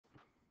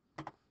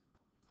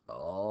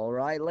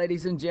right,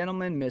 ladies and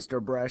gentlemen, Mr.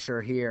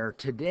 Brescher here.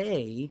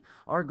 Today,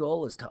 our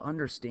goal is to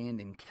understand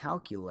and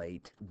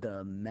calculate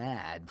the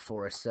MAD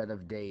for a set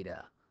of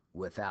data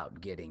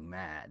without getting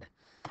mad.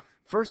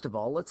 First of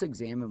all, let's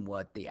examine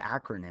what the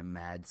acronym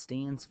MAD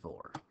stands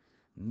for.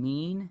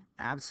 Mean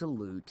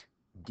Absolute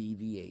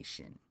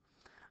Deviation.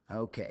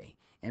 Okay,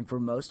 and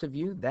for most of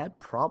you, that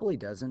probably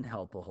doesn't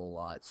help a whole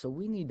lot, so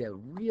we need to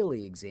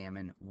really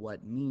examine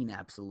what mean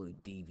absolute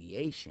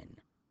deviation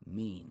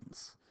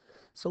means.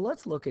 So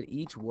let's look at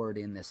each word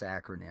in this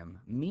acronym.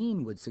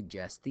 Mean would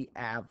suggest the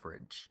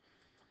average.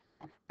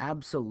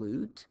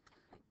 Absolute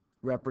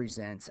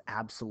represents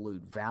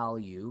absolute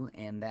value,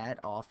 and that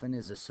often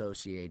is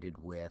associated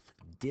with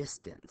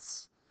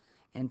distance.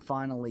 And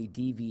finally,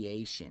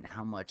 deviation,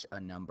 how much a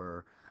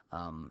number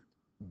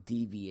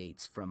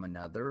deviates from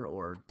another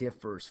or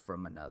differs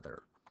from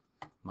another,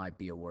 might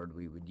be a word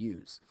we would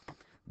use.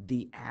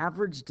 The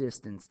average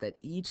distance that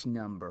each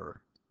number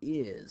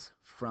is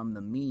from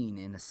the mean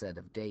in a set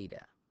of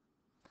data.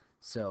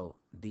 So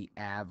the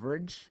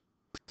average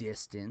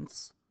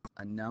distance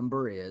a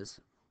number is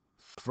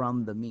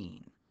from the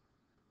mean.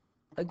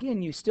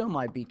 Again, you still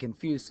might be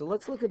confused, so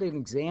let's look at an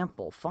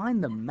example.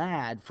 Find the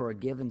MAD for a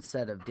given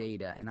set of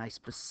data, and I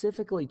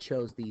specifically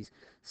chose these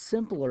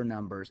simpler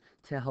numbers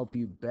to help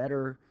you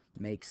better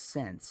make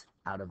sense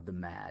out of the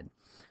MAD.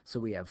 So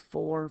we have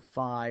 4,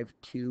 5,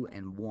 2,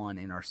 and 1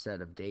 in our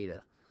set of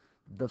data.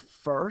 The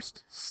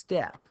first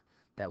step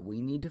that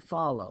we need to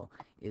follow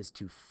is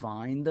to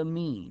find the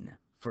mean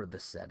for the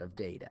set of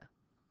data.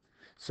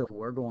 So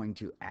we're going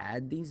to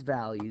add these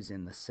values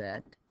in the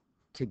set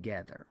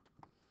together.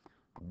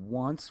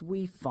 Once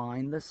we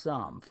find the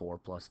sum, 4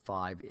 plus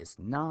 5 is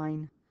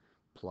 9,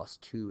 plus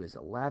 2 is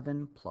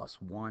 11,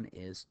 plus 1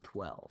 is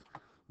 12.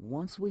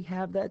 Once we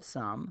have that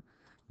sum,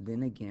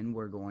 then again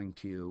we're going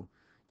to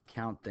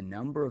count the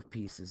number of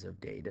pieces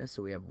of data.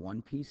 So we have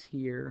one piece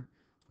here,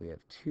 we have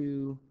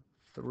 2,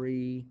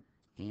 3,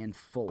 and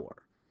 4.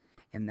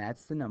 And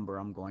that's the number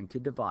I'm going to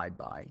divide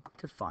by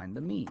to find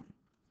the mean.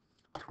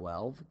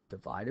 12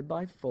 divided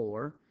by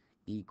 4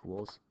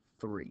 equals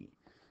 3.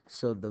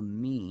 So the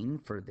mean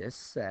for this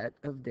set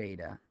of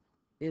data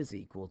is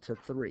equal to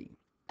 3.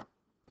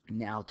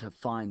 Now to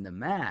find the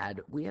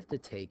MAD, we have to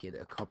take it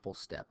a couple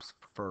steps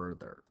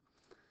further.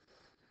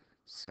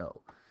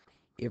 So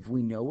if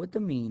we know what the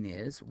mean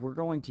is, we're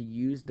going to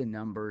use the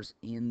numbers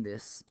in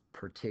this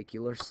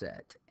particular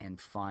set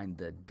and find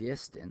the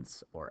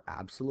distance or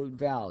absolute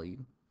value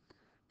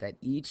that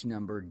each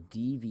number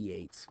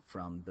deviates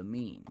from the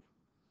mean.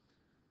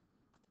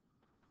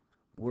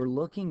 We're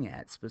looking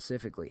at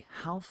specifically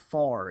how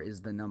far is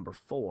the number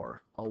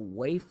 4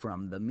 away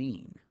from the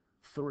mean,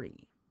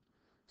 3.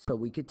 So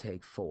we could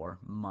take 4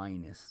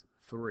 minus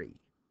 3.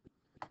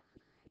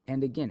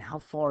 And again, how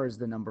far is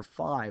the number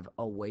 5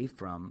 away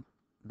from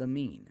the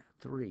mean,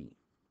 3.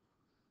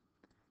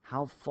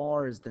 How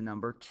far is the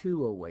number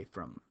 2 away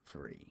from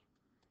 3?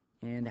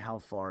 And how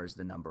far is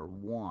the number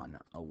 1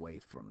 away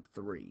from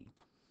 3?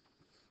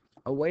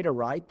 A way to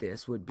write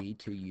this would be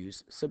to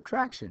use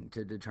subtraction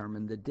to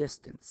determine the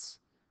distance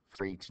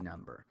for each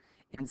number.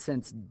 And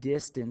since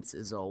distance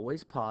is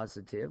always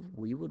positive,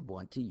 we would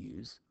want to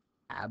use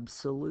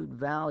absolute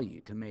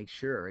value to make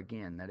sure,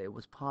 again, that it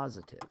was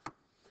positive.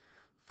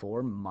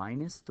 4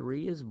 minus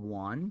 3 is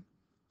 1,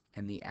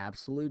 and the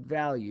absolute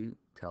value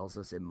tells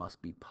us it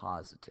must be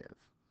positive.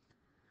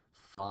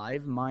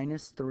 5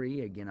 minus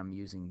 3, again, I'm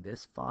using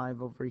this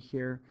 5 over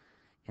here,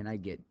 and I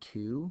get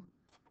 2.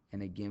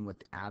 And again,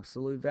 with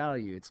absolute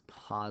value, it's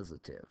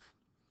positive.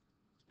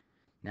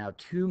 Now,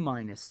 2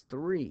 minus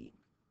 3,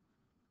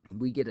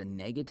 we get a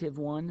negative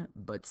 1,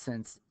 but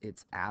since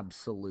its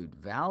absolute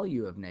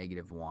value of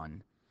negative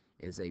 1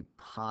 is a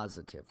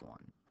positive 1.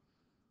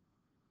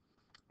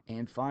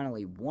 And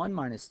finally, 1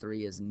 minus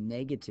 3 is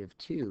negative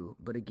 2,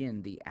 but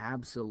again, the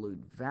absolute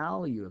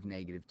value of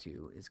negative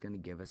 2 is going to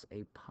give us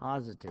a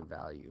positive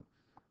value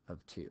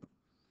of 2.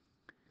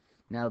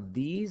 Now,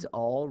 these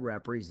all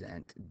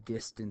represent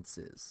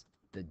distances,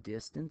 the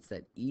distance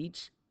that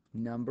each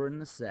number in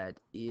the set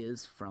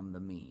is from the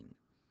mean.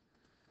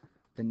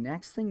 The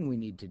next thing we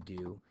need to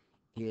do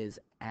is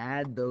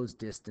add those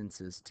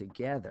distances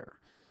together.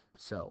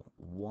 So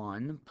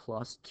 1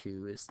 plus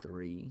 2 is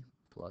 3,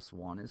 plus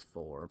 1 is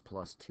 4,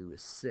 plus 2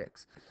 is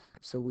 6.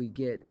 So we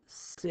get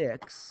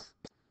 6,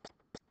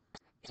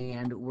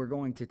 and we're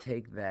going to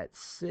take that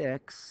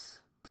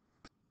 6,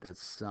 the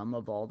sum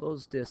of all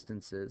those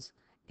distances,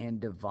 and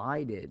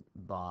divide it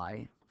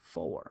by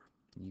 4.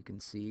 You can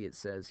see it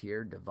says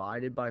here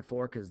divided by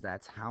 4 because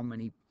that's how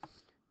many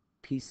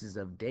pieces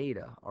of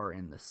data are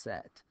in the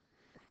set.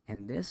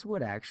 And this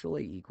would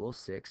actually equal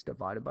 6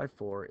 divided by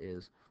 4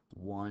 is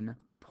 1.5.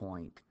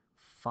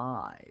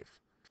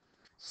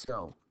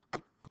 So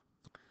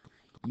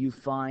you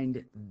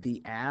find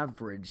the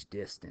average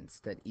distance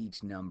that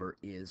each number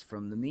is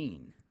from the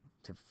mean.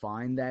 To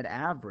find that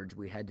average,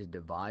 we had to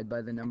divide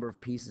by the number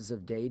of pieces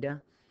of data,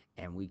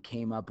 and we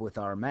came up with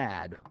our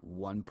MAD,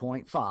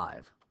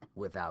 1.5,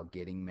 without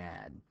getting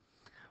mad.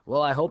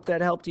 Well, I hope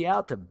that helped you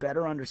out to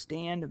better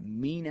understand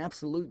mean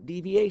absolute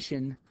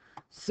deviation.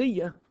 See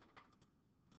ya!